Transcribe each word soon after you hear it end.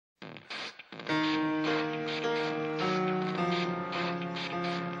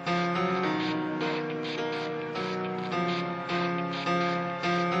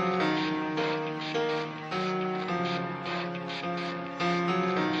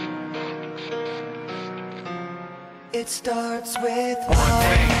It starts with one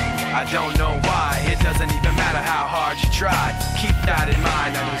thing, I don't know why. It doesn't even matter how hard you try. Keep that in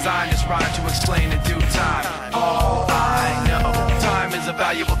mind. I designed this rhyme to explain in due time. All I know, time is a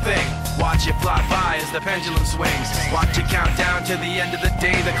valuable thing. Watch it fly by as the pendulum swings. Watch it count down to the end of the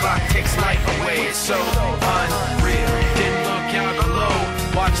day. The clock takes life away. It's so unreal. Didn't look out below.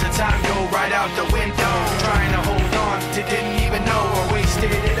 Watch the time go right out the window. Trying to hold on to didn't even know, or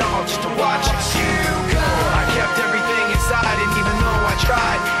wasted it all just to watch you go. I kept everything inside, and even though I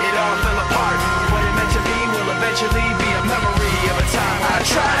tried, it all fell apart. What it meant to be will eventually be a memory of a time I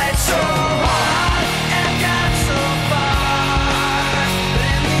tried so hard and got so far, but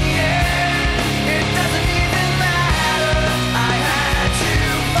in the end, it doesn't even matter. I had to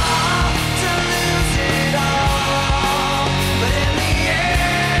fall to lose it all, but in the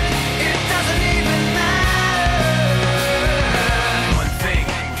end, it doesn't even matter. One thing,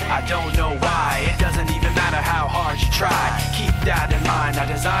 I don't know why. It doesn't even matter how hard you try. Keep that in mind. I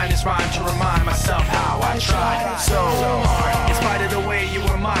designed this rhyme to remind myself how I tried so hard. In spite of the way you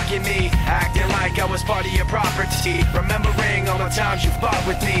were mocking me, acting like I was part of your property, remembering all the times you fought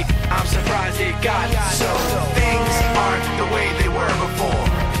with me, I'm surprised it got so. Things aren't the way they were before.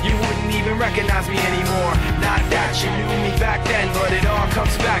 You wouldn't even recognize me anymore. Not that you knew me back then, but it all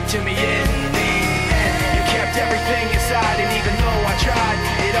comes back to me in the end. You kept everything inside, and even though I tried,